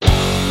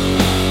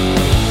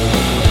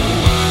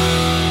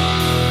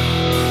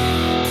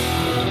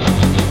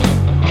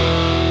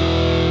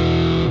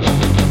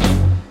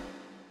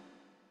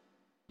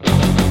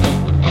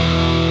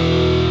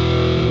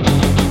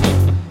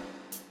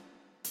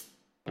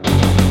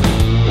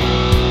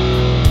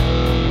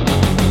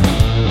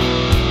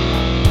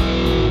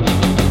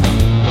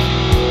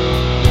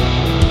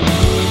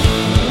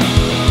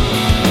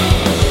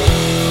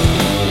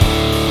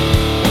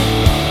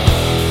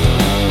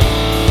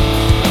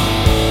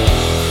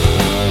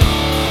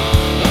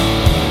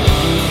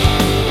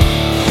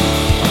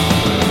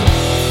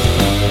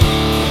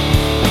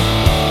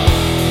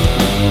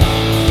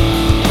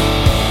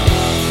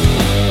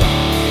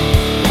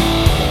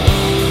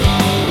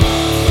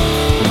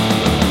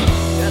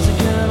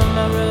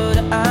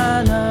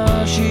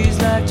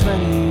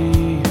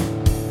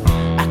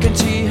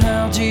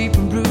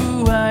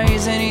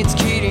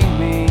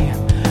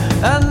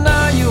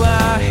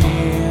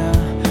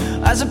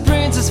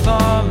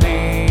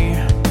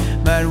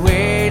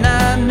when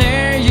I'm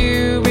near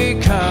you,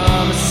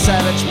 become a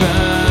savage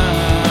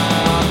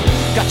bird.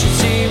 Got you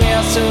see, we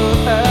are so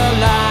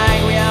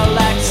alike, we are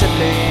like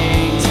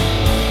siblings.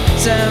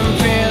 Same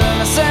feeling,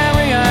 the same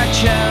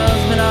reactions,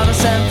 but not the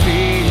same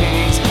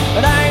feelings.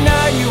 But I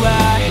know you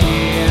are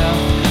here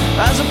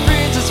as a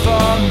princess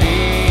for me.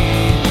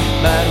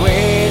 But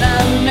when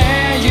I'm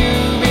near you,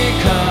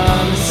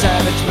 become a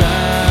savage bird.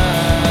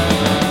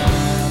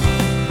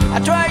 I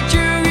try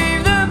to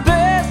give the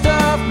best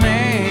of me,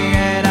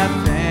 and I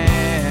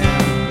fail.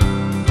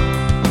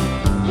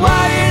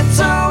 Why it's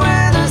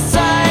always the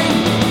same?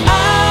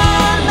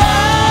 Oh no,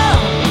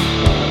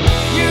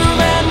 you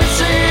made me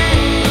sick.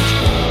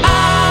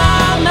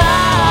 Oh no,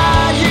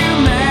 you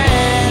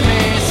made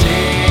me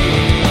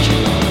sick.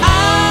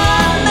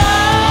 Oh no,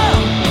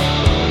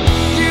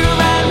 you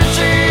made me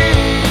sick.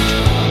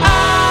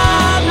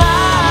 Oh no,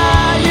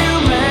 you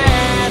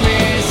made me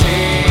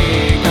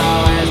sick.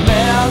 Always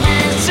made me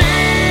sick.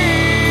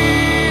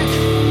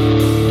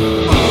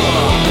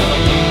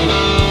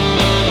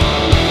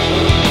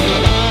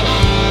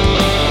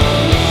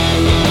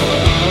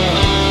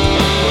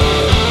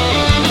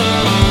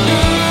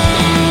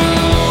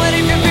 What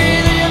if you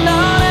feel that you're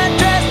not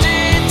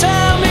interested?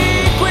 Tell me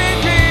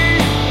quickly.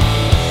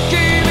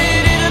 Give me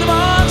little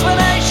more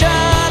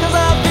explanation, 'cause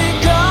I've been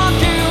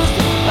confused.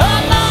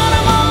 I'm not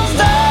a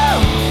monster.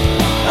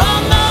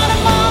 I'm not a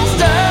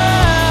monster.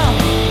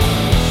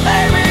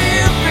 Maybe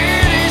you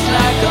feel it's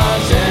like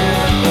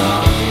constant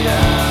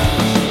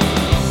confidence.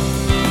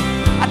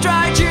 I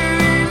try to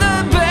give the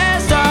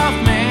best of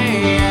me,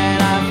 and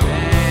I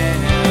fail.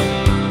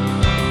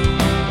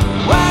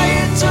 Why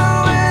it's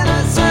always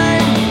the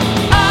same?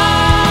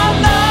 Oh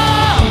no,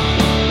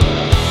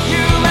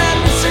 you made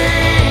me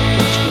sick.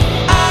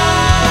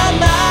 Oh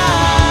no,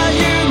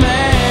 you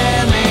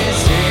made me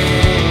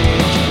sick.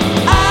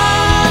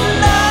 Oh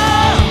no,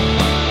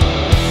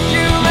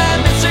 you made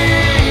me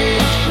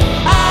sick.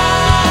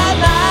 Oh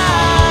no,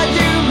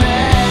 you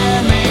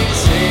made me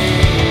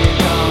sick.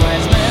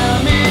 Always made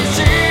me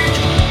sick.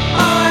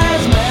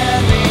 Always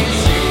made me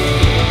sick.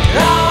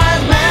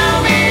 Always made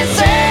me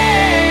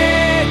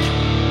sick.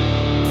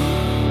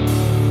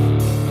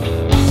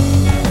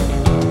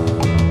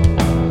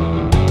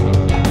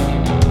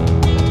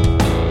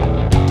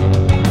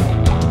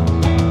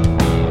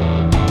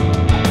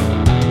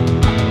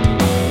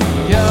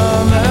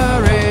 You're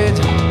married,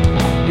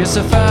 you're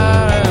so far